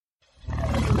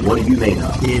What Are You Made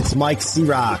Of? It's Mike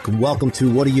C-Rock. Welcome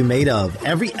to What Are You Made Of?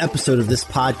 Every episode of this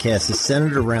podcast is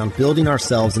centered around building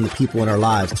ourselves and the people in our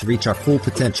lives to reach our full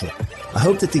potential. I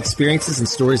hope that the experiences and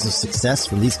stories of success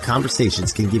from these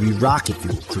conversations can give you rocket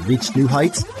fuel to reach new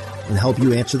heights and help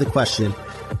you answer the question,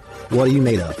 what are you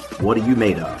made of? What are you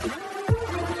made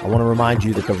of? I want to remind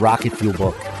you that the Rocket Fuel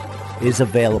book is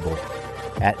available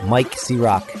at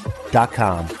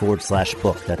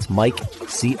MikeCroc.com/book. That's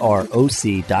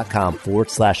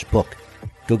MikeCroc.com/book.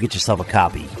 Go get yourself a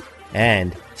copy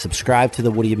and subscribe to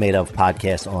the What Are You Made Of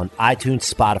podcast on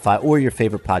iTunes, Spotify, or your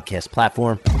favorite podcast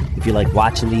platform. If you like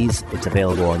watching these, it's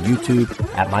available on YouTube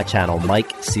at my channel,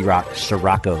 Mike C-Roc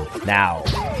Scirocco. Now,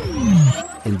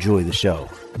 enjoy the show.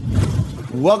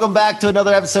 Welcome back to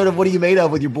another episode of What Are You Made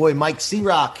Of with your boy, Mike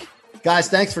C-Roc. Guys,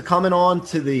 thanks for coming on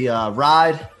to the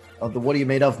ride of the What Are You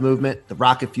Made Of movement, the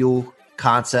Rocket Fuel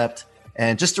concept.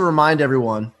 And just to remind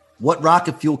everyone, what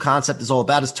Rocket Fuel concept is all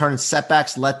about is turning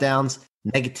setbacks, letdowns,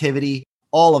 negativity,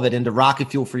 all of it into rocket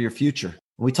fuel for your future.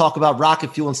 We talk about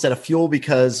rocket fuel instead of fuel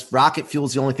because rocket fuel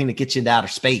is the only thing that gets you into outer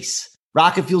space.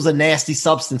 Rocket fuel is a nasty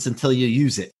substance until you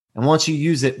use it. And once you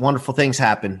use it, wonderful things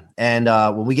happen. And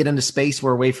when we get into space,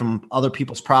 we're away from other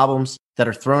people's problems that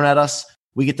are thrown at us.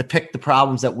 We get to pick the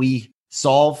problems that we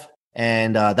solve.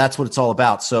 And that's what it's all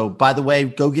about. So, by the way,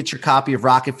 go get your copy of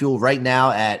Rocket Fuel right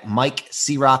now at Mike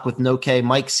C-Roc with no K,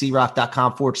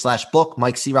 MikeCroc.com/book,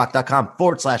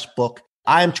 MikeCroc.com/book.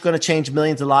 I am going to change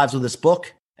millions of lives with this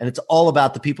book, and it's all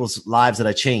about the people's lives that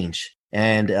I change.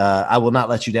 And I will not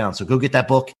let you down. So go get that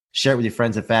book, share it with your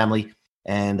friends and family.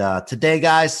 And today,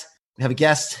 guys, we have a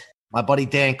guest, my buddy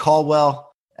Dan Caldwell.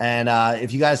 And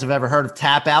if you guys have ever heard of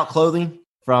Tap Out Clothing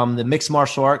from the mixed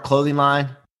martial art clothing line,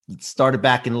 it started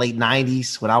back in late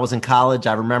 90s when I was in college.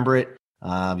 I remember it.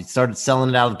 He started selling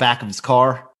it out of the back of his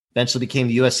car, eventually became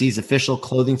the USC's official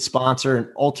clothing sponsor, and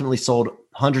ultimately sold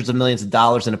hundreds of millions of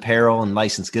dollars in apparel and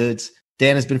licensed goods.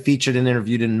 Dan has been featured and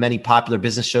interviewed in many popular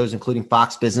business shows, including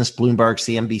Fox Business, Bloomberg,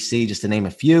 CNBC, just to name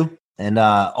a few, and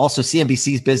also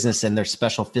CNBC's Business and their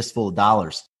special Fistful of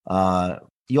Dollars.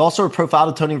 You also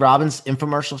profiled Tony Robbins'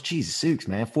 infomercial. Jesus, Sukes,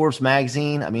 man. Forbes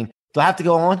magazine. I mean, do I have to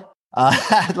go on?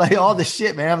 Like all this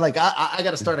shit, man. I'm like, I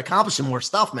got to start accomplishing more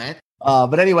stuff, man.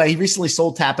 But anyway, he recently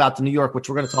sold Tap Out to New York, which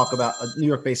we're going to talk about, a New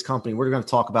York-based company. We're going to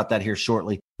talk about that here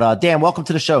shortly. Dan, welcome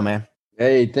to the show, man.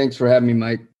 Hey, thanks for having me,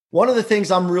 Mike. One of the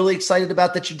things I'm really excited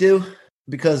about that you do,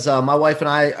 because my wife and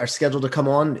I are scheduled to come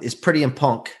on, is Pretty and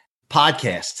Punk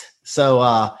podcast. So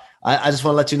I just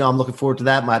want to let you know I'm looking forward to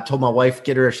that. I told my wife,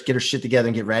 get her shit together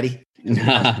and get ready.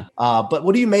 But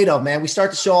what are you made of, man? We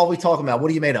start the show all we talking about.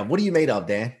 What are you made of? What are you made of,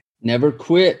 Dan? Never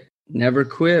quit,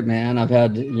 man. I've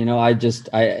had, I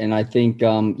think,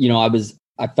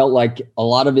 I felt like a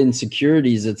lot of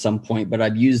insecurities at some point, but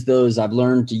I've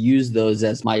learned to use those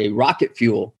as my rocket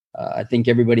fuel. I think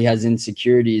everybody has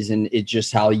insecurities, and it's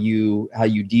just how you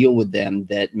deal with them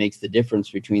that makes the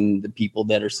difference between the people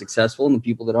that are successful and the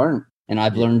people that aren't. And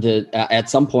I've learned to, at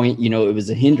some point, it was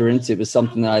a hindrance. It was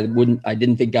something that I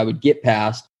didn't think I would get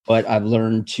past, but I've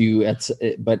learned to,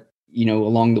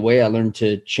 along the way, I learned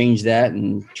to change that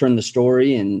and turn the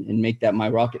story and make that my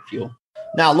rocket fuel.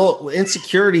 Now, look,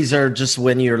 insecurities are just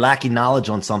when you're lacking knowledge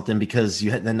on something, because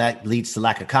then that leads to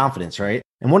lack of confidence, right?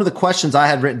 And one of the questions I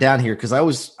had written down here, because I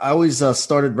always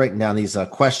started writing down these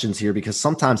questions here, because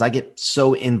sometimes I get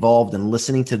so involved in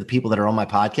listening to the people that are on my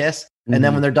podcast. And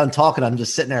then when they're done talking, I'm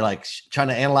just sitting there like trying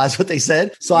to analyze what they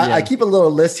said. So I keep a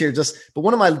little list here but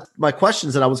one of my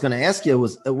questions that I was going to ask you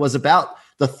was about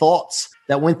the thoughts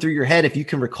that went through your head, if you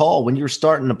can recall, when you were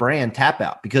starting the brand Tap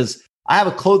Out, because I have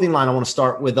a clothing line I want to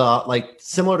start with, like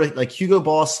similar to like Hugo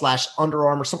Boss / Under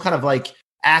Armour, some kind of like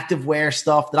active wear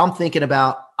stuff that I'm thinking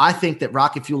about. I think that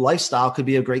Rocket Fuel Lifestyle could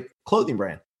be a great clothing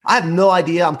brand. I have no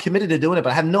idea. I'm committed to doing it,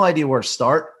 but I have no idea where to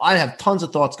start. I have tons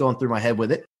of thoughts going through my head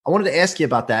with it. I wanted to ask you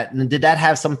about that. And did that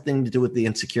have something to do with the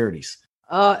insecurities?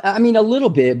 A little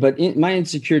bit, but my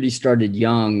insecurity started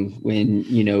young when,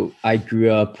 I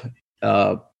grew up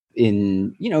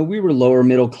we were lower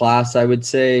middle class, I would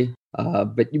say.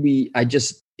 But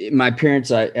my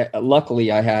parents,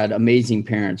 luckily I had amazing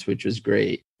parents, which was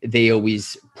great. They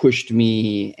always pushed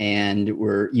me and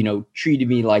were, treated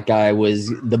me like I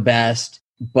was the best.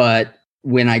 But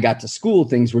when I got to school,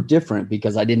 things were different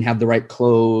because I didn't have the right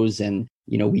clothes, and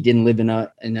we didn't live in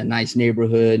a nice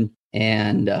neighborhood,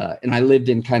 and I lived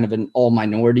in kind of an all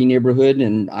minority neighborhood,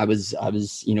 and I was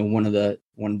one of the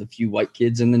few white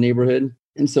kids in the neighborhood,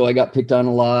 and so I got picked on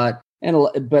a lot.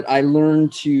 But I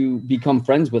learned to become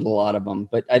friends with a lot of them.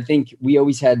 But I think we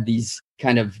always had these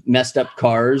kind of messed up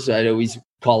cars.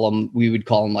 We would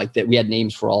call them like that. We had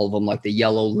names for all of them, like the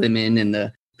yellow lemon and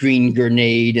the green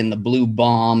grenade and the blue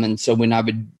bomb. And so when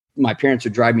my parents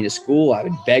would drive me to school, I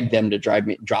would beg them to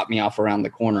drop me off around the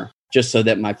corner just so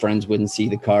that my friends wouldn't see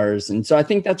the cars. And so I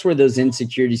think that's where those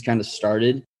insecurities kind of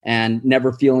started, and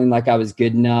never feeling like I was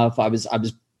good enough. I was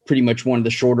pretty much one of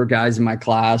the shorter guys in my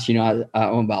class. I'm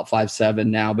about 5'7"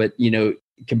 now, but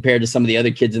compared to some of the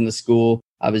other kids in the school,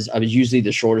 I was usually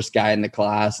the shortest guy in the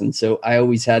class. And so I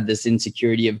always had this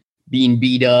insecurity of being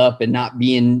beat up and not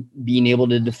being able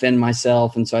to defend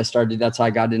myself. And so that's how I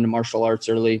got into martial arts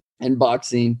early and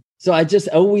boxing. So I just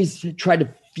always tried to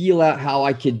feel out how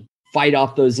I could fight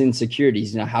off those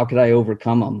insecurities. How could I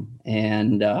overcome them?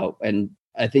 And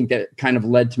I think that kind of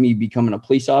led to me becoming a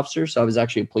police officer. So I was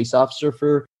actually a police officer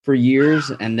for years.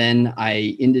 And then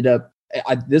I ended up,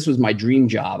 this was my dream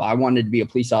job. I wanted to be a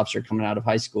police officer coming out of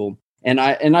high school. And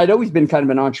I'd always been kind of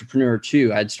an entrepreneur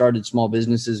too. I'd started small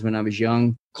businesses when I was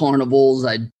young, carnivals.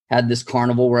 I'd had this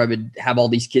carnival where I would have all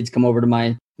these kids come over to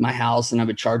my house, and I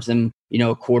would charge them,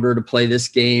 a quarter to play this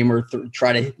game, or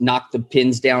try to knock the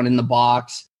pins down in the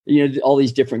box, all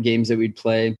these different games that we'd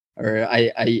play. Or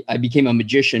I became a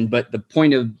magician, but the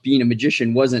point of being a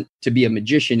magician wasn't to be a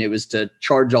magician. It was to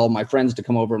charge all my friends to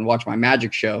come over and watch my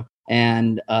magic show.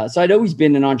 And so I'd always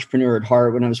been an entrepreneur at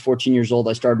heart. When I was 14 years old,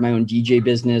 I started my own DJ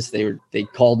business. They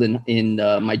called in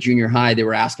my junior high. They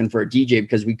were asking for a DJ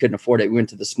because we couldn't afford it. We went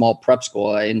to the small prep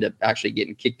school. I ended up actually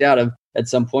getting kicked out of at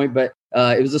some point, but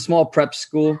it was a small prep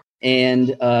school, and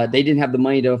they didn't have the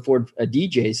money to afford a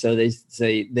DJ. So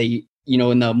they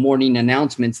in the morning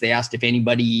announcements, they asked if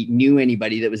anybody knew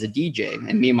anybody that was a DJ.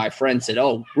 And me and my friend said,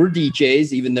 "Oh, we're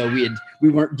DJs," even though we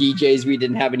weren't DJs. We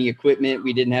didn't have any equipment.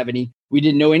 We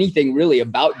didn't know anything really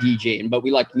about DJing, but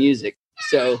we liked music.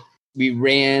 So we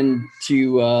ran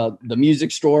to the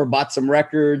music store, bought some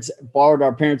records, borrowed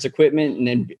our parents' equipment, and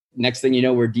then next thing you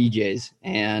know, we're DJs.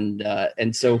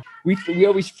 And so we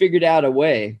always figured out a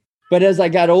way. But as I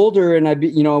got older and I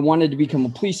wanted to become a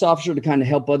police officer to kind of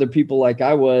help other people like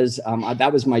I was,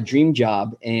 that was my dream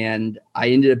job. And I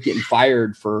ended up getting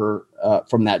fired from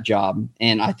that job.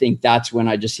 And I think that's when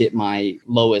I just hit my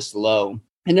lowest low.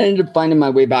 And I ended up finding my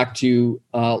way back to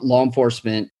law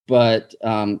enforcement, but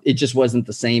it just wasn't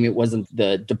the same. It wasn't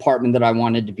the department that I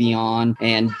wanted to be on.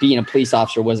 And being a police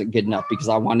officer wasn't good enough because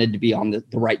I wanted to be on the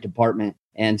right department.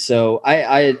 And so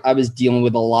I was dealing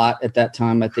with a lot at that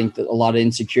time. I think that a lot of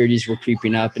insecurities were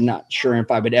creeping up, and not sure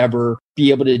if I would ever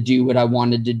be able to do what I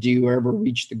wanted to do or ever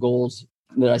reach the goals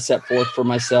that I set forth for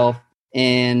myself.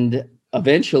 And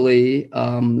eventually,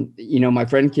 my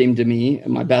friend came to me,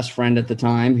 my best friend at the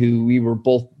time, who we were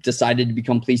both decided to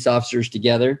become police officers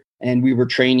together. And we were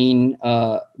training,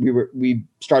 we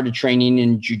started training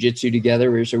in jiu-jitsu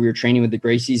together. So we were training with the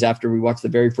Gracies after we watched the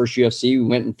very first UFC. We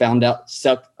went and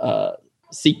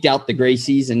seeked out the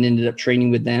Gracies and ended up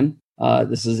training with them.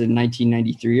 This is in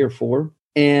 1993 or 4.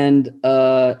 And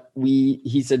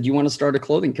he said, "Do you want to start a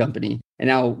clothing company?" And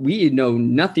now we know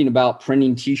nothing about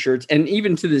printing t-shirts. And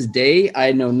even to this day,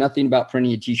 I know nothing about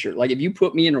printing a t-shirt. Like if you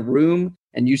put me in a room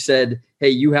and you said, "Hey,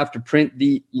 you have to print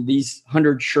these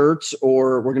 100 shirts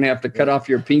or we're going to have to cut off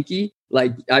your pinky,"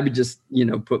 like I would just,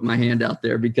 put my hand out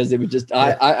there, because it would just,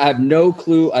 I have no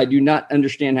clue. I do not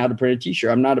understand how to print a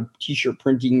t-shirt. I'm not a t-shirt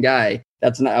printing guy.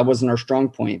 That wasn't our strong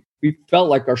point. We felt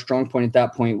like our strong point at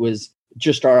that point was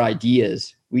just our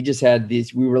ideas. We just had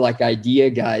we were like idea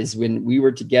guys when we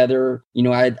were together.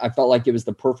 I felt like it was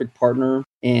the perfect partner,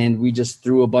 and we just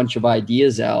threw a bunch of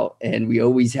ideas out, and we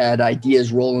always had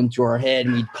ideas rolling through our head,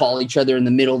 and we'd call each other in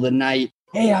the middle of the night.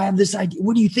 "Hey, I have this idea.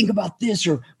 What do you think about this?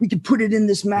 Or we could put it in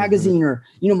this magazine, or,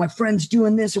 my friend's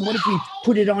doing this. And what if we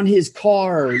put it on his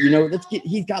car?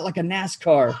 He's got like a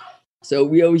NASCAR." So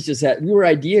we always we were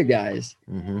idea guys.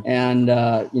 Mm-hmm. And,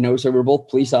 so we were both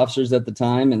police officers at the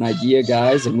time and idea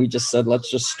guys. And we just said, let's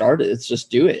just start it. Let's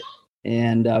just do it.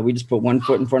 And we just put one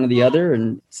foot in front of the other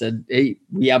and said, "Hey,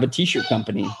 we have a t-shirt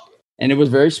company." And it was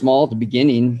very small at the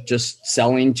beginning, just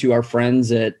selling to our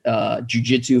friends at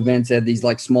jiu-jitsu events. They had these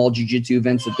like small jiu-jitsu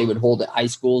events that they would hold at high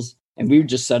schools. And we would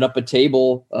just set up a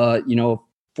table,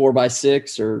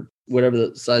 4x6 or whatever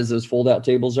the size those fold out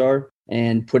tables are,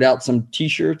 and put out some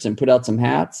t-shirts and put out some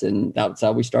hats. And that's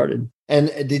how we started. And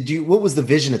what was the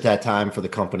vision at that time for the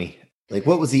company? Like,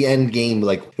 what was the end game?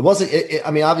 Like, it wasn't,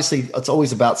 obviously it's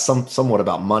always about somewhat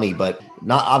about money, but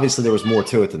not, obviously there was more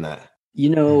to it than that.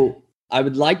 I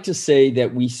would like to say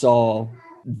that we saw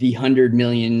the $100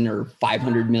 million or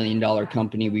 $500 million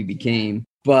company we became,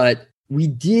 but we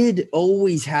did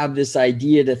always have this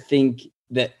idea to think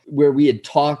that where we had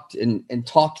talked and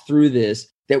talked through this,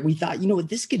 that we thought,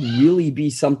 this could really be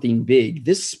something big.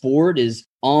 This sport is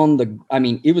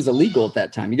it was illegal at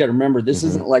that time. You got to remember, this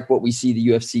isn't like what we see the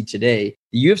UFC today.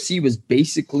 The UFC was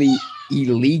basically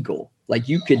illegal. Like,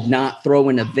 you could not throw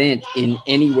an event in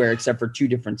anywhere except for 2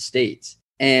 different states.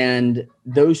 And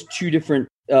those 2 different,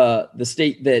 the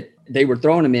state that they were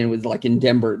throwing them in was like in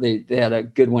Denver. They had a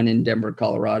good one in Denver,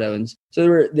 Colorado. And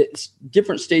so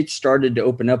different states started to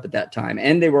open up at that time.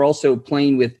 And they were also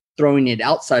playing with throwing it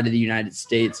outside of the United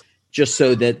States, just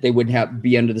so that they wouldn't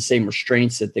be under the same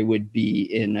restraints that they would be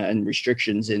in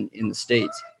restrictions in the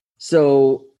States.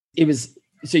 So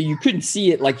you couldn't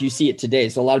see it like you see it today.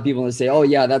 So a lot of people would say, oh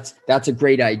yeah, that's a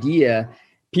great idea.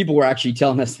 People were actually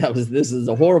telling us this is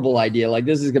a horrible idea. Like,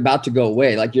 this is about to go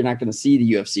away. Like, you're not going to see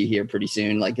the UFC here pretty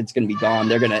soon. Like, it's going to be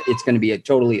gone. It's going to be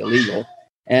totally illegal.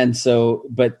 And so,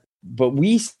 but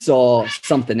we saw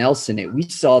something else in it. We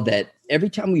saw that every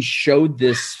time we showed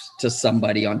this to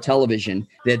somebody on television,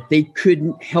 that they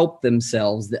couldn't help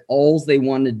themselves, that all they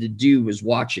wanted to do was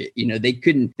watch it.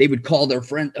 They would call their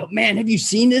friend, oh man, have you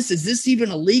seen this? Is this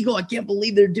even illegal? I can't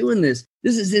believe they're doing this.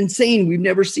 This is insane. We've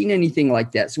never seen anything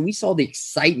like that. So we saw the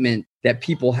excitement that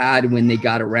people had when they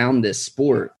got around this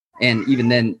sport. And even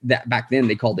then, back then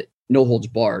they called it No Holds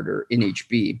Barred, or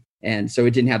NHB. And so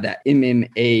it didn't have that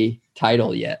MMA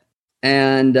title yet.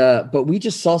 And but we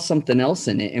just saw something else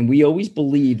in it. And we always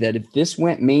believed that if this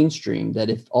went mainstream, that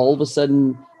if all of a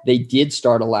sudden they did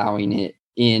start allowing it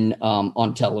in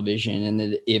on television, and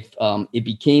that if it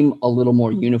became a little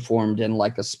more uniformed and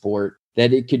like a sport,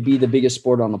 that it could be the biggest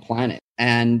sport on the planet.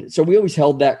 And so we always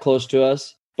held that close to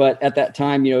us. But at that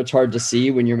time, it's hard to see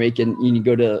when you're making, you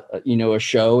go to, a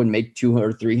show and make $200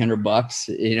 or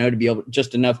 $300, to be able,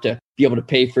 just enough to be able to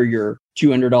pay for your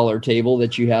 $200 table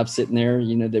that you have sitting there,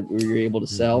 that you're able to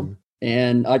sell.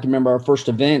 And I can remember our first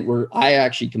event where I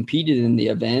actually competed in the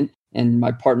event, and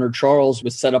my partner Charles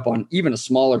was set up on even a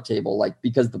smaller table, like,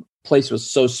 because the place was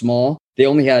so small, they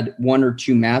only had 1 or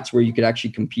 2 mats where you could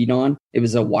actually compete on. It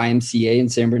was a YMCA in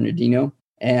San Bernardino.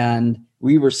 And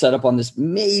we were set up on this,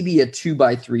 maybe a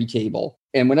 2x3 table.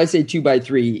 And when I say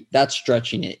 2x3, that's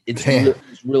stretching it.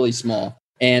 It's really small.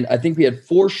 And I think we had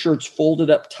 4 shirts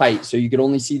folded up tight, so you could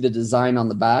only see the design on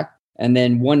the back. And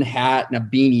then 1 hat and a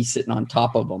beanie sitting on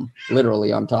top of them,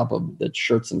 literally on top of the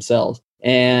shirts themselves.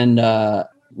 And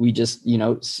we just,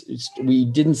 we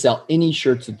didn't sell any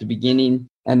shirts at the beginning.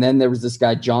 And then there was this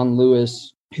guy, John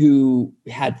Lewis, who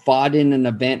had fought in an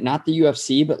event, not the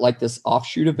UFC, but like this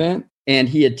offshoot event. And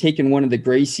he had taken one of the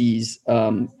Gracies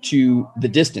to the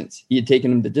distance. He had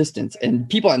taken him the distance. And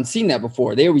people hadn't seen that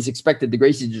before. They always expected the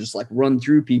Gracies to just like run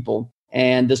through people.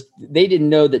 And they didn't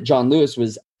know that John Lewis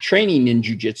was training in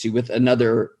jiu-jitsu with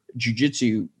another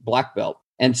jiu-jitsu black belt.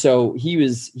 And so he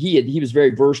was very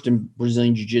versed in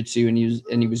Brazilian jiu-jitsu, and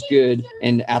he was good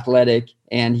and athletic,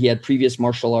 and he had previous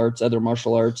other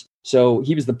martial arts. So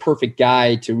he was the perfect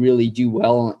guy to really do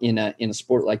well in a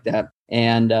sport like that.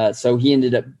 And so he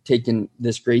ended up taking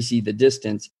this Gracie the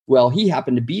distance. Well, he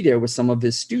happened to be there with some of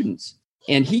his students,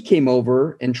 and he came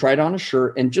over and tried on a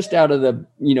shirt, and just out of the,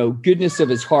 goodness of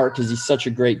his heart, because he's such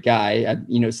a great guy,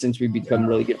 since we've become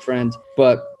really good friends,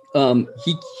 but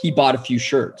he bought a few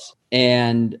shirts,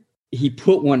 and he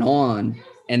put one on,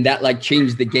 and that like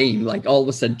changed the game. Like, all of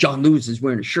a sudden, John Lewis is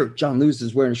wearing a shirt.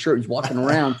 He's walking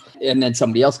around, and then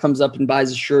somebody else comes up and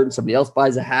buys a shirt, and somebody else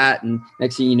buys a hat. And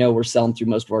next thing you know, we're selling through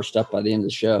most of our stuff by the end of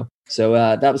the show. So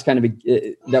that was kind of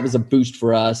that was a boost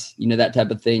for us, that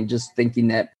type of thing. Just thinking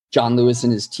that John Lewis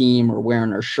and his team are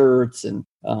wearing our shirts, and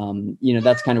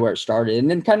that's kind of where it started. And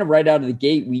then kind of right out of the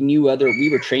gate, we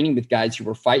were training with guys who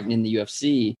were fighting in the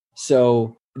UFC.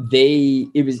 So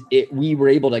we were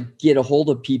able to get a hold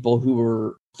of people who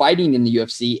were fighting in the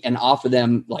UFC and offer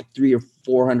them like $300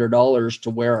 or $400 to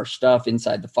wear our stuff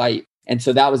inside the fight. And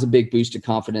so that was a big boost of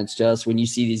confidence to us when you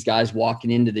see these guys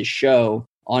walking into this show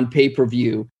on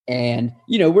pay-per-view. And,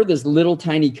 we're this little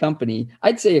tiny company.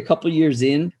 I'd say a couple of years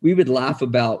in, we would laugh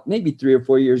about, maybe 3 or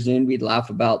 4 years in, we'd laugh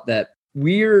about that.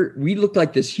 We look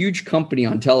like this huge company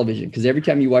on television, because every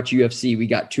time you watch UFC, we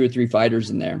got 2 or 3 fighters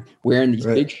in there wearing these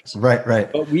big shirts.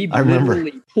 Right. But we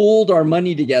literally pulled our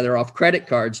money together off credit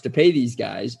cards to pay these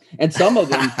guys. And some of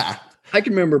them, I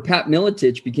can remember Pat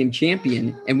Miletich became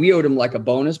champion, and we owed him like a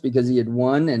bonus because he had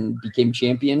won and became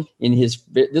champion this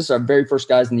is our very first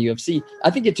guys in the UFC. I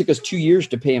think it took us 2 years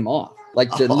to pay him off,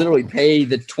 like to literally pay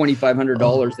the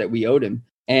 $2,500 that we owed him.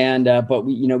 And, but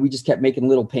we just kept making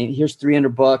little paint. Here's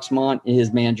 $300,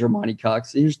 his manager, Monty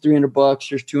Cox. Here's $300.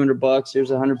 Here's $200. Here's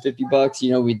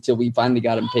 $150, till we finally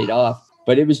got him paid off.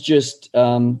 But it was just,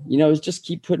 it was just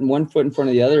keep putting one foot in front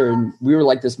of the other. And we were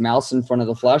like this mouse in front of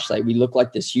the flashlight. We looked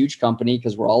like this huge company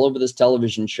because we're all over this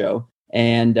television show.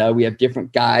 And we have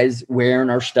different guys wearing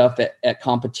our stuff at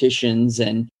competitions.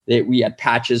 And we had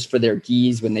patches for their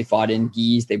gis. When they fought in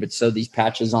gis, they would sew these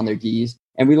patches on their gis.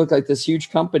 And we looked like this huge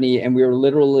company, and we were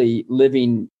literally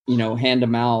living, hand to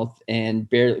mouth, and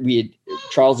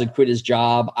Charles had quit his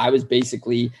job. I was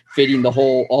basically fitting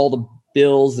all the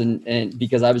bills and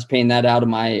because I was paying that out of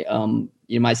my,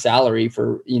 my salary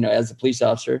for, as a police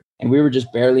officer, and we were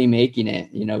just barely making it,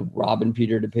 robbing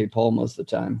Peter to pay Paul most of the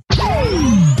time.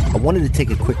 I wanted to take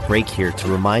a quick break here to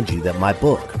remind you that my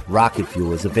book, Rocket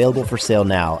Fuel, is available for sale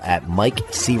now at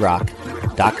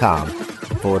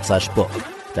MikeCroc.com/book.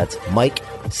 That's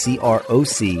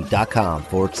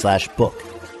MikeCroc.com/book.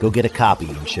 Go get a copy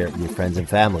and share it with your friends and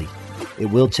family. It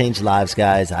will change lives,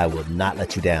 guys. I will not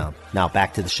let you down. Now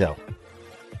back to the show.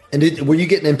 And were you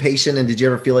getting impatient, and did you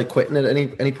ever feel like quitting at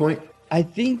any point? I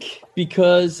think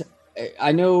because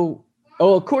I know,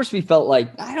 of course we felt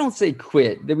like, I don't say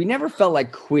quit, that we never felt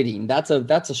like quitting. That's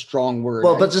a strong word.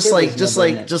 Well, but just like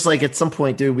at some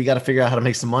point, dude, we got to figure out how to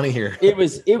make some money here. It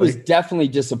was definitely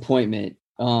disappointment.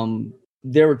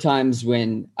 There were times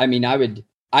when, I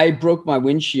broke my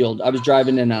windshield. I was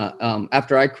driving in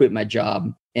after I quit my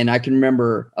job, and I can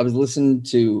remember I was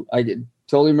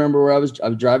totally remember where I was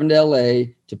driving to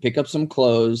LA to pick up some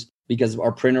clothes because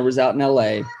our printer was out in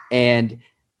LA. And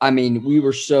we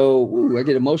were I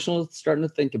get emotional starting to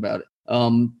think about it.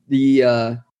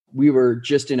 We were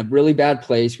just in a really bad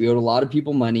place. We owed a lot of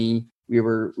people money.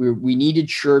 We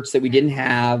needed shirts that we didn't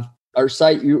have. Our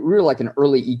site, we were like an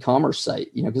early e-commerce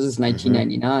site, because it's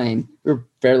 1999. We were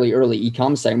fairly early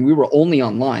e-commerce site, and we were only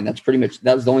online. That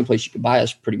was the only place you could buy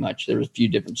us, pretty much. There was a few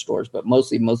different stores, but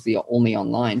mostly only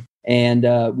online. And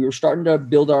we were starting to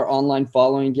build our online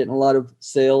following, getting a lot of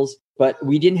sales, but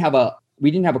we didn't have a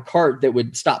cart that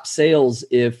would stop sales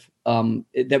if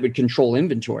that would control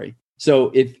inventory.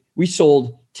 So if we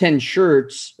sold 10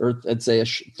 shirts, or let's say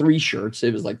 3 shirts,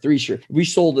 it was like 3 shirts. We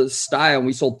sold a style and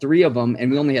we sold 3 of them and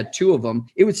we only had 2 of them.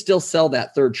 It would still sell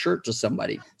that 3rd shirt to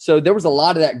somebody. So there was a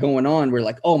lot of that going on. We're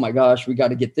like, oh my gosh, we got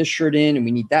to get this shirt in, and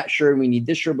we need that shirt, and we need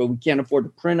this shirt, but we can't afford to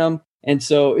print them. And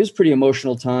so it was a pretty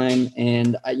emotional time.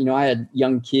 And I had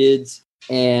young kids,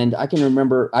 and I can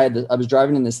remember I was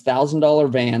driving in this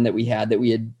 $1,000 van that we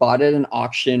had bought at an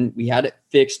auction. We had it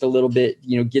fixed a little bit,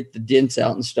 get the dents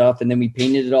out and stuff. And then we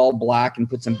painted it all black and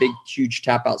put some big, huge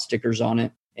tap out stickers on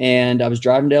it. And I was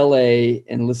driving to LA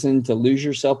and listening to Lose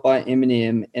Yourself by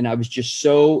Eminem. And I was just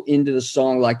so into the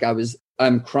song, like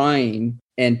I'm crying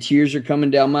and tears are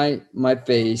coming down my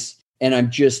face. And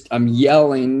I'm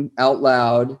yelling out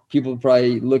loud. People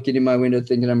probably looking in my window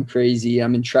thinking I'm crazy.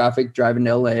 I'm in traffic driving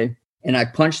to LA. And I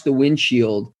punched the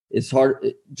windshield. It's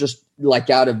hard, just like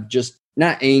out of just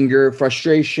not anger,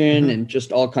 frustration, and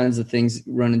just all kinds of things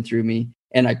running through me.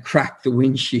 And I cracked the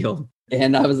windshield.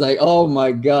 And I was like, oh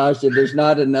my gosh, there's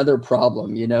not another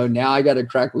problem. Now I got a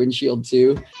cracked windshield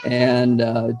too. And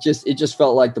it just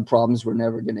felt like the problems were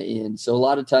never going to end. So a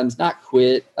lot of times, not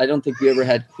quit. I don't think we ever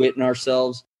had quit in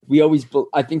ourselves.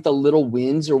 I think the little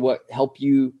wins are what help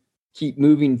you keep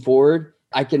moving forward.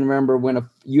 I can remember when a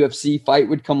UFC fight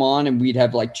would come on and we'd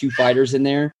have like 2 fighters in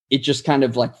there. It just kind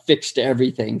of like fixed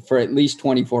everything for at least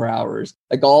 24 hours.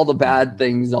 Like all the bad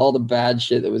things, all the bad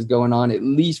shit that was going on, at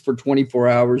least for 24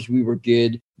 hours, we were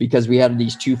good because we had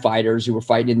these 2 fighters who were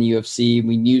fighting in the UFC.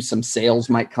 We knew some sales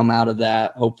might come out of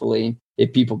that, hopefully,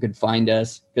 if people could find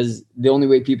us. Because the only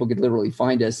way people could literally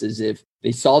find us is if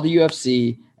they saw the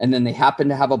UFC and then they happened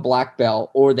to have a black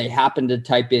belt, or they happened to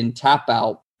type in tap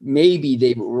out. Maybe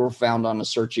they were found on a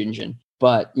search engine,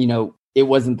 but it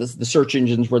wasn't the search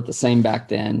engines weren't the same back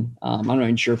then. I'm not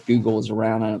even sure if Google was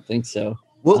around. I don't think so.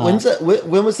 When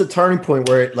was the turning point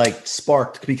where it like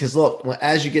sparked? Because look,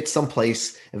 as you get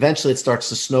someplace, eventually it starts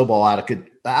to snowball out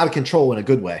of control in a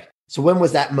good way. So when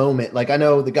was that moment? Like I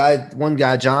know one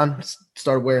guy, John,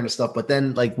 started wearing the stuff, but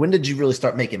then like when did you really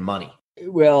start making money?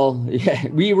 Well, yeah,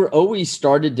 we were always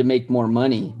started to make more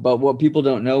money, but what people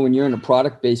don't know when you're in a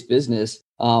product-based business,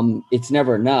 it's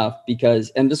never enough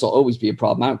and this will always be a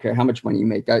problem. I don't care how much money you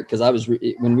make, because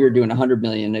when we were doing 100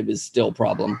 million, it was still a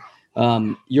problem.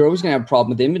 You're always going to have a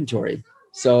problem with inventory.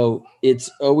 So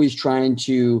it's always trying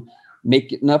to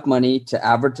make enough money to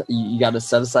advertise. You got to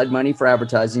set aside money for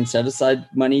advertising, set aside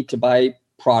money to buy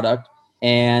product.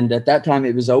 And at that time,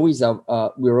 it was always,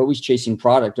 we were always chasing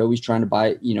product, always trying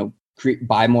to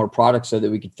buy more products so that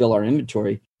we could fill our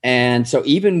inventory. And so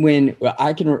even when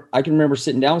I can remember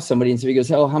sitting down with somebody and somebody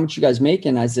goes, oh, how much you guys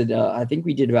making? I said, I think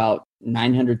we did about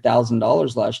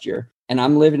 $900,000 last year. And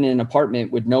I'm living in an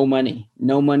apartment with no money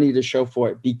to show for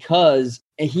it, because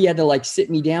he had to like sit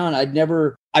me down. I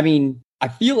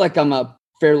feel like I'm a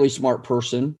fairly smart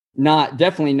person, I'm on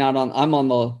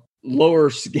lower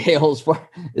scale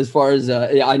as far as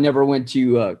I never went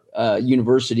to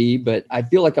university, but I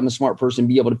feel like I'm a smart person,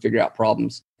 be able to figure out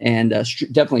problems, and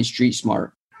definitely street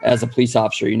smart as a police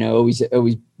officer. Always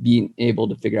being able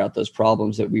to figure out those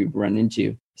problems that we would run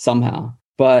into somehow.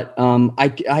 But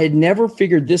I had never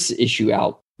figured this issue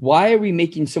out. Why are we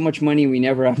making so much money? We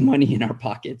never have money in our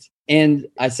pockets. And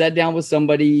I sat down with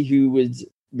somebody who was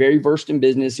very versed in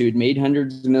business, who had made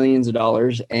hundreds of millions of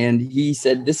dollars. And he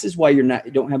said, this is why you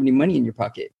don't have any money in your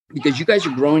pocket, because you guys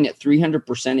are growing at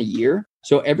 300% a year.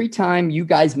 So every time you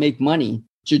guys make money,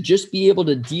 to just be able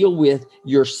to deal with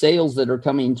your sales that are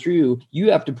coming through,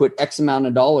 you have to put X amount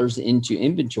of dollars into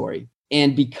inventory.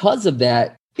 And because of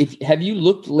that, have you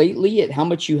looked lately at how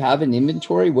much you have in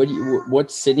inventory?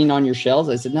 What's sitting on your shelves?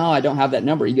 I said, no, I don't have that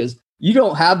number. He goes, you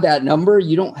don't have that number?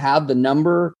 You don't have the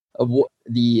number of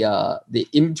the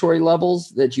inventory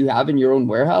levels that you have in your own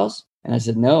warehouse? And I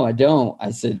said, no, I don't.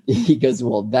 He goes,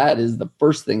 well, that is the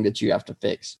first thing that you have to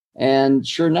fix. And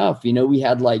sure enough, we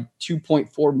had like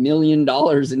 $2.4 million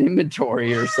in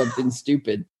inventory or something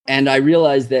stupid. And I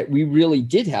realized that we really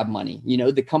did have money.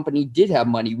 The company did have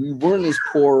money. We weren't as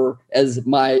poor as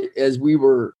we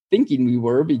were thinking we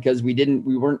were, because we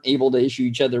weren't able to issue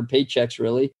each other paychecks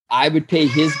really. I would pay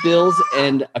his bills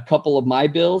and a couple of my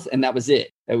bills, and that was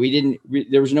it.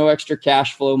 There was no extra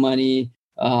cash flow money.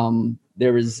 Every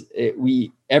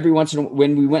once in a while,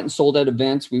 when we went and sold at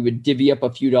events, we would divvy up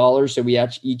a few dollars. So we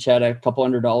each had a couple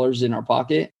 $100s in our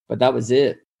pocket, but that was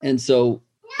it. And so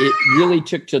it really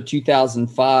took till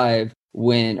 2005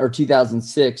 or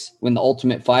 2006 when the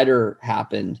Ultimate Fighter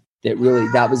happened that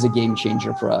was a game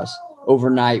changer for us.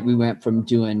 Overnight, we went from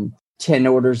doing 10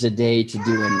 orders a day to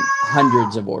doing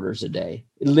hundreds of orders a day,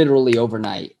 literally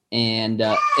overnight. And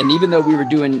even though we were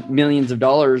doing millions of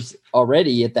dollars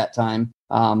already at that time,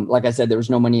 like I said, there was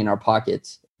no money in our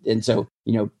pockets. And so,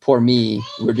 poor me,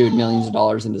 we're doing millions of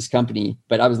dollars in this company,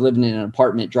 but I was living in an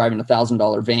apartment, driving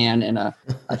 $1,000 van and I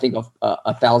think a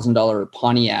 $1,000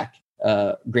 Pontiac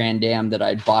Grand Am that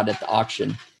I bought at the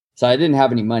auction. So I didn't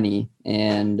have any money.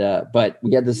 And, but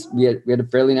we had a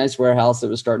fairly nice warehouse that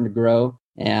was starting to grow,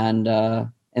 and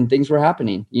things were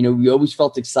happening. We always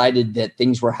felt excited that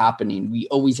things were happening. We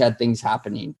always had things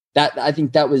happening. I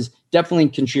think that was definitely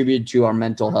contributed to our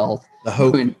mental health.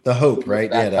 The hope,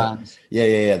 right?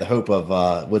 Yeah. The hope of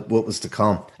what was to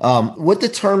come. What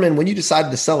determined, when you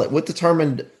decided to sell it, what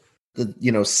determined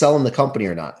selling the company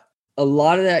or not? A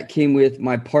lot of that came with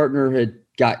my partner had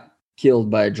got killed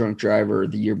by a drunk driver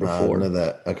the year before. I know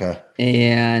that. Okay.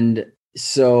 And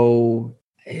so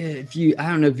I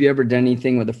don't know if you ever done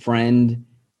anything with a friend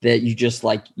that you just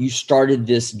you started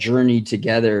this journey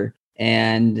together,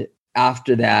 and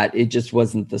after that, it just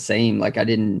wasn't the same.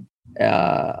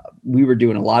 We were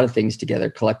doing a lot of things together,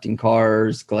 collecting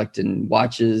cars, collecting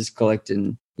watches,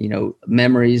 collecting,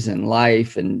 memories and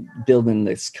life, and building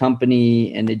this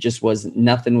company. And it just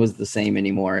nothing was the same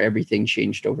anymore. Everything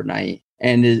changed overnight.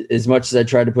 And as much as I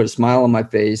tried to put a smile on my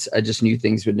face, I just knew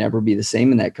things would never be the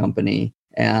same in that company.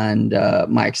 And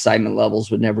my excitement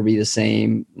levels would never be the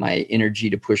same. My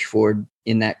energy to push forward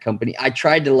in that company. I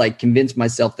tried to convince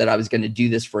myself that I was going to do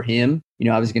this for him.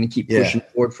 I was going to keep pushing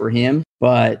forward for him.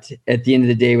 But at the end of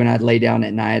the day, when I'd lay down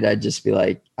at night, I'd just be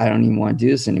like, I don't even want to do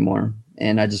this anymore.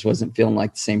 And I just wasn't feeling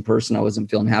like the same person. I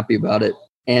wasn't feeling happy about it.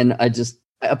 And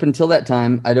up until that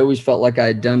time, I'd always felt like I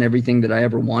had done everything that I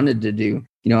ever wanted to do.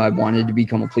 I wanted to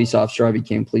become a police officer. I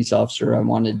became a police officer. I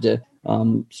wanted to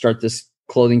start this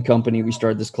clothing company. We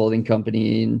started this clothing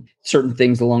company, and certain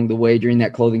things along the way during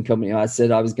that clothing company, I said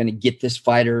I was going to get this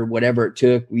fighter, whatever it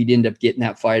took. We'd end up getting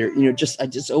that fighter. I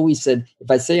just always said,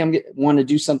 if I say want to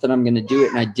do something, I'm going to do it.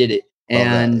 And I did it.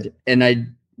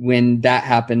 When that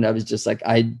happened, I was just like,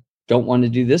 I don't want to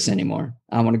do this anymore.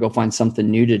 I want to go find something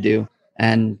new to do.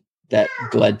 And that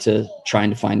led to trying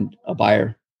to find a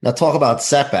buyer. Now talk about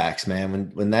setbacks, man.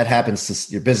 When that happens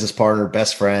to your business partner,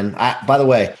 best friend. By the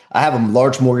way, I have a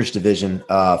large mortgage division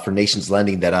for Nations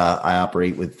Lending that I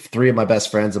operate with 3 of my best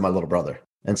friends and my little brother.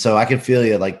 And so I can feel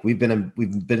you. We've been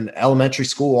in elementary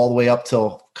school all the way up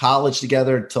till college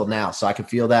together till now. So I can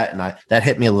feel that, and that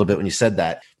hit me a little bit when you said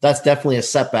that. That's definitely a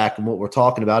setback in what we're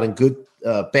talking about. And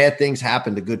bad things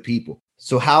happen to good people.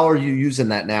 So how are you using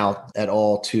that now at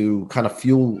all to kind of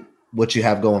fuel what you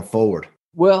have going forward?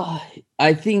 Well,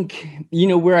 I think,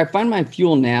 where I find my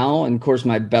fuel now, and of course,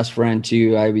 my best friend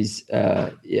too, I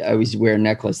always wear a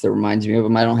necklace that reminds me of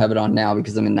him. I don't have it on now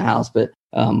because I'm in the house, but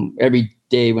every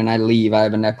day when I leave, I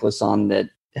have a necklace on that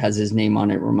has his name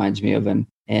on it, reminds me of him.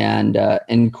 And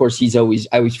of course, I always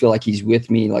feel like he's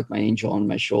with me, like my angel on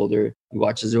my shoulder. He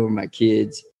watches over my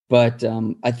kids. But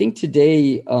I think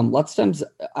today, lots of times,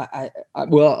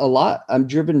 I'm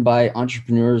driven by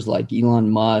entrepreneurs like Elon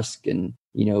Musk and,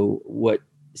 what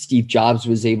Steve Jobs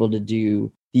was able to do.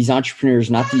 These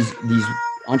entrepreneurs, not these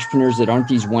entrepreneurs that aren't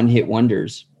these one-hit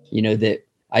wonders, that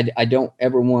I don't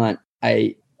ever want.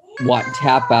 I want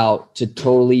Tap Out to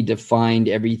totally define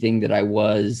everything that I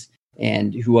was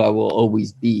and who I will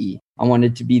always be. I want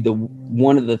it to be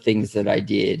one of the things that I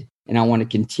did. And I want to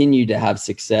continue to have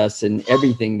success in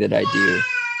everything that I do.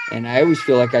 And I always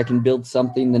feel like I can build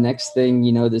something, the next thing,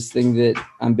 this thing that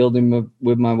I'm building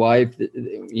with my wife.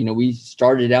 We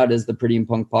started out as the Pretty and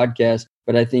Punk podcast,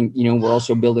 but I think, we're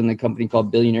also building a company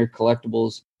called Billionaire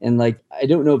Collectibles. And I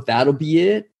don't know if that'll be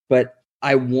it, but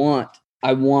I want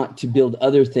to build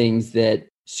other things that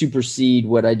supersede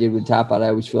what I did with Tap Out. I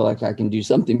always feel like I can do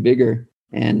something bigger.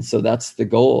 And so that's the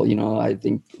goal. I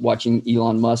think watching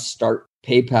Elon Musk start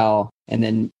PayPal and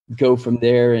then go from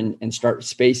there and start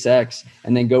SpaceX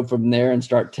and then go from there and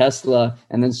start Tesla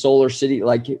and then Solar City.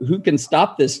 Like, who can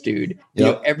stop this dude?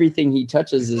 Yep. Everything he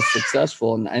touches is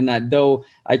successful. Though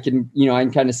I can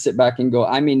kind of sit back and go,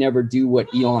 I may never do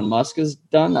what Elon Musk has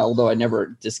done, although I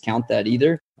never discount that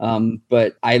either.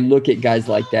 But I look at guys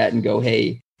like that and go,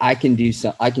 hey, I can do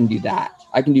that.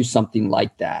 I can do something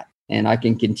like that. And I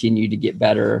can continue to get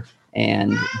better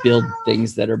and build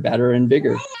things that are better and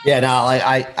bigger. Yeah, no,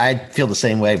 I feel the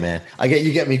same way, man.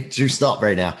 You get me juiced up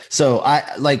right now. So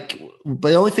but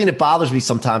the only thing that bothers me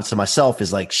sometimes to myself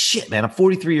is shit, man, I'm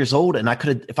 43 years old and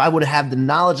if I would have had the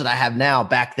knowledge that I have now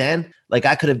back then,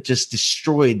 I could have just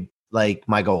destroyed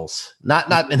my goals.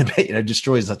 Not in a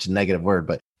destroy is such a negative word,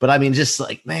 but I mean, just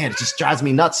man, it just drives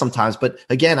me nuts sometimes. But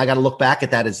again, I got to look back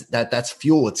at that as that's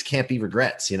fuel. It can't be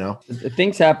regrets,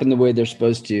 Things happen the way they're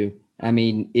supposed to. I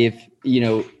mean,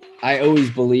 I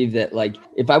always believe that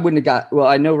if I wouldn't have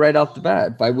I know right off the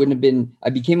bat, if I wouldn't have been,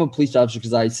 I became a police officer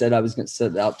because I said I was going to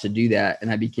set out to do that. And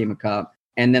I became a cop.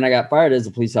 And then I got fired as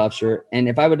a police officer. And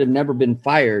if I would have never been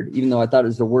fired, even though I thought it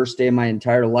was the worst day of my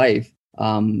entire life,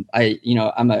 I'm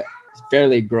a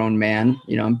fairly grown man,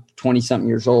 I'm 20 something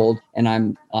years old and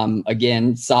I'm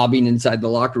again, sobbing inside the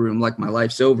locker room like my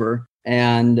life's over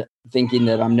and thinking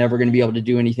that I'm never going to be able to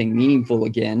do anything meaningful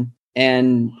again.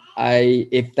 And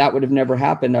if that would have never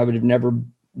happened, I would never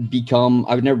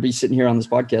be sitting here on this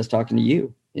podcast talking to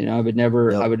you. I would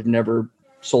have never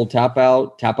sold Tap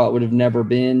Out. Tap Out would have never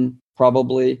been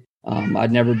probably.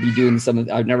 I'd never be doing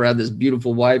I'd never had this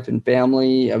beautiful wife and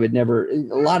family. A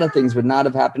lot of things would not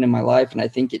have happened in my life. And I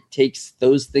think it takes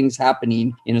those things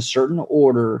happening in a certain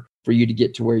order for you to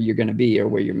get to where you're going to be or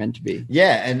where you're meant to be.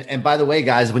 Yeah. And by the way,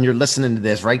 guys, when you're listening to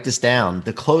this, write this down.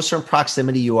 The closer in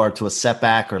proximity you are to a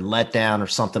setback or letdown or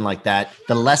something like that,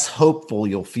 the less hopeful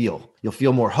you'll feel. You'll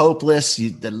feel more hopeless.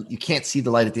 You can't see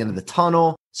the light at the end of the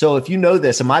tunnel. So if you know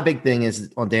this, and my big thing is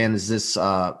this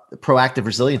proactive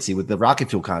resiliency with the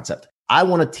rocket fuel concept. I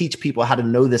want to teach people how to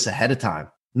know this ahead of time.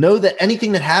 Know that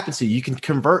anything that happens to you, you can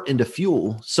convert into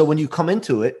fuel. So when you come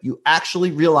into it, you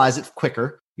actually realize it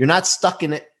quicker. You're not stuck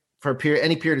in it for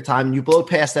any period of time, and you blow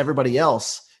past everybody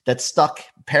else that's stuck,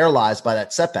 paralyzed by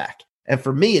that setback. And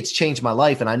for me, it's changed my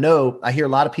life. And I hear a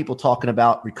lot of people talking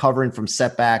about recovering from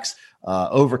setbacks,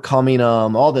 overcoming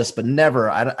them, all this, but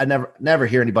I never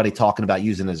hear anybody talking about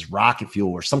using it as rocket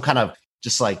fuel or some kind of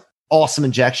just awesome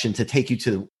injection to take you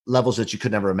to levels that you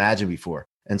could never imagine before.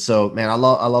 And so, man, I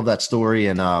love that story.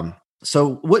 And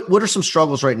so what are some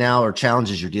struggles right now or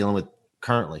challenges you're dealing with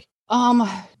currently?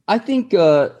 I think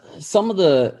some of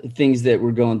the things that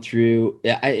we're going through,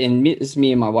 it's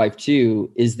me and my wife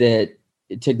too, is that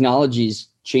technology is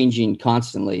changing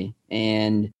constantly,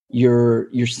 and you're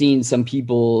seeing some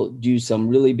people do some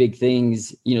really big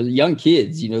things. Young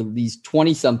kids, these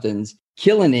 20 somethings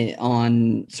killing it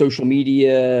on social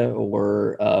media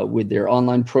or with their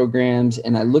online programs.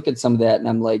 And I look at some of that and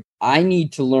I'm like, I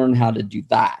need to learn how to do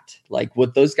that. Like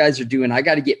what those guys are doing, I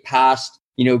got to get past.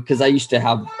 Because I used to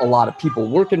have a lot of people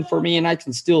working for me and I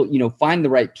can still, find the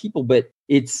right people, but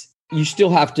you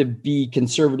still have to be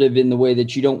conservative in the way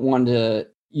that you don't want to,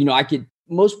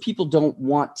 most people don't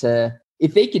want to,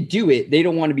 if they could do it, they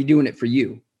don't want to be doing it for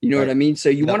you. You know what I mean? So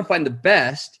you want to find the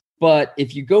best, but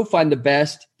if you go find the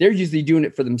best, they're usually doing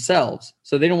it for themselves.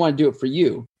 So they don't want to do it for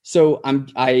you. So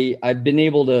I've been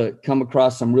able to come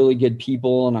across some really good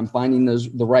people and I'm finding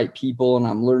the right people and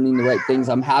I'm learning the right things.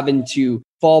 I'm having to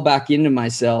fall back into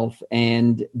myself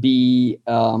and be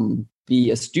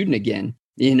a student again,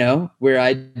 where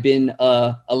I'd been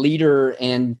a leader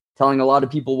and telling a lot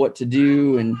of people what to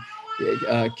do and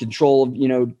control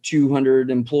of,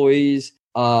 200 employees.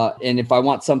 And if I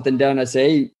want something done, I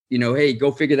say, hey,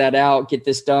 go figure that out, get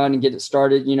this done and get it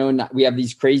started, and we have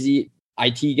these crazy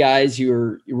IT guys who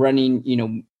are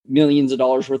running, millions of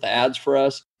dollars worth of ads for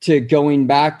us, to going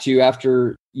back to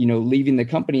after, leaving the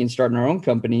company and starting our own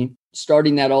company,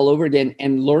 starting that all over again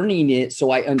and learning it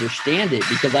so I understand it,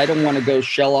 because I don't want to go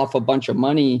shell off a bunch of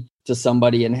money to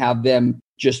somebody and have them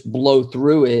just blow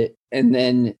through it and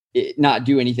then it not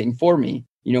do anything for me.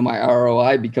 My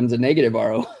ROI becomes a negative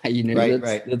ROI.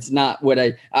 Right. That's not what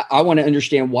I want to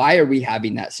understand. Why are we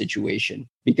having that situation?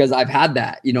 Because I've had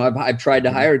that, I've tried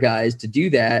to hire guys to do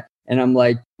that. And I'm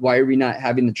like, why are we not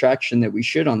having the traction that we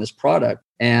should on this product?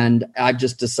 And I've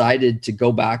just decided to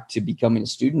go back to becoming a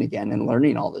student again and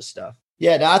learning all this stuff.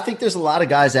 Yeah, I think there's a lot of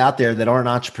guys out there that aren't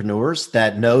entrepreneurs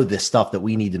that know this stuff that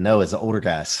we need to know as the older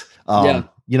guys.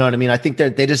 You know what I mean? I think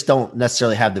they just don't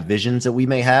necessarily have the visions that we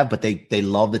may have, but they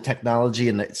love the technology.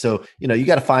 And so, you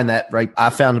got to find that, right?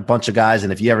 I found a bunch of guys,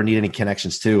 and if you ever need any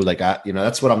connections too, like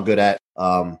that's what I'm good at.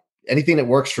 Anything that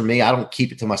works for me, I don't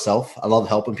keep it to myself. I love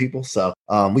helping people. So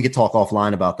we could talk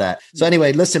offline about that. So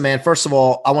anyway, listen, man, first of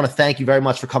all, I want to thank you very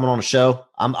much for coming on the show.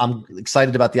 I'm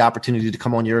excited about the opportunity to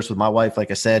come on yours with my wife,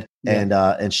 like I said,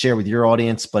 and share with your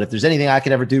audience. But if there's anything I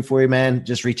could ever do for you, man,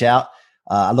 just reach out.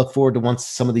 I look forward to once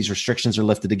some of these restrictions are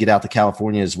lifted to get out to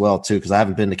California as well, too, because I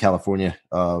haven't been to California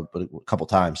but a couple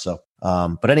times. So,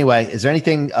 but anyway, is there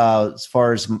anything as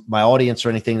far as my audience or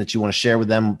anything that you want to share with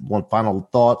them? One final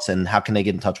thoughts, and how can they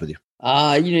get in touch with you?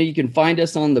 You can find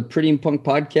us on the Pretty and Punk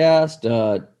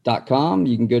Podcast.com.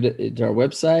 You can go to our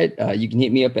website. You can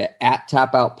hit me up at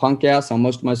Tap Out Punkass on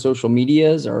most of my social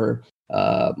medias, or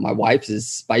my wife's is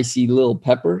Spicy Little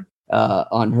Pepper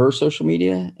on her social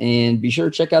media. And be sure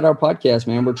to check out our podcast,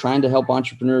 man. We're trying to help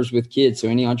entrepreneurs with kids. So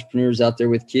any entrepreneurs out there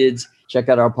with kids, check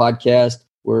out our podcast.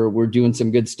 We're doing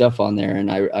some good stuff on there.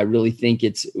 And I really think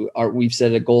we've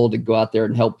set a goal to go out there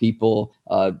and help people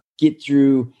get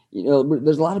through.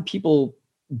 There's a lot of people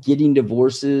getting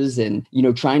divorces and,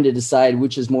 trying to decide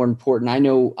which is more important. I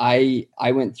know I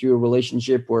went through a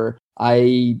relationship where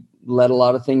I let a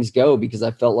lot of things go because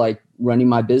I felt like running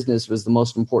my business was the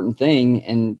most important thing.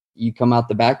 And you come out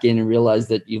the back end and realize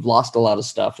that you've lost a lot of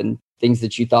stuff, and things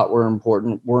that you thought were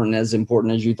important weren't as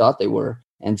important as you thought they were.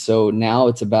 And so now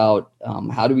it's about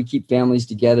how do we keep families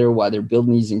together while they're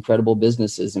building these incredible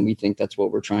businesses? And we think that's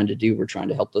what we're trying to do. We're trying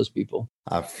to help those people.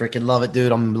 I freaking love it,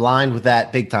 dude. I'm aligned with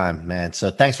that big time, man.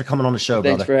 So thanks for coming on the show,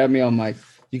 brother. Thanks for having me on, Mike.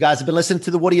 You guys have been listening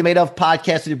to the What Are You Made Of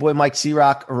podcast with your boy, Mike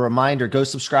C-Rock. A reminder, go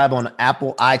subscribe on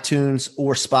Apple, iTunes,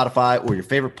 or Spotify, or your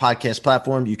favorite podcast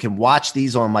platform. You can watch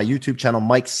these on my YouTube channel,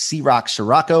 Mike C-Rock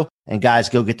Scirocco. And guys,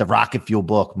 go get the Rocket Fuel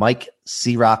book, Mike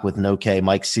C-Rock with no K,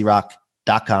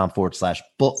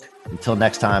 MikeCrock.com/book. Until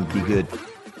next time, be good.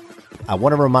 I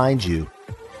want to remind you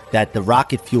that the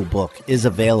Rocket Fuel book is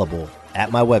available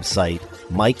at my website,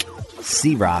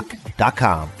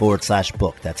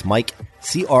 MikeCrock.com/book. That's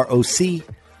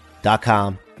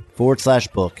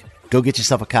MikeCroc.com/book. Go get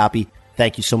yourself a copy.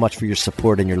 Thank you so much for your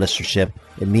support and your listenership.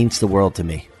 It means the world to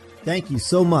me. Thank you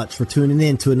so much for tuning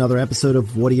in to another episode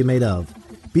of What Are You Made Of?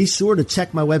 Be sure to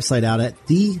check my website out at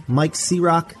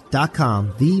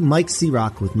themikecroc.com,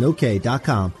 themikecroc with no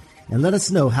K.com, and let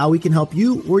us know how we can help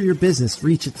you or your business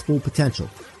reach its full potential.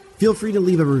 Feel free to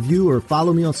leave a review or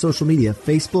follow me on social media,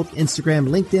 Facebook, Instagram,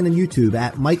 LinkedIn, and YouTube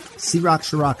at Mike C-Rock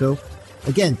Scirocco.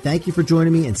 Again, thank you for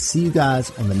joining me, and see you guys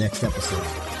on the next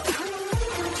episode.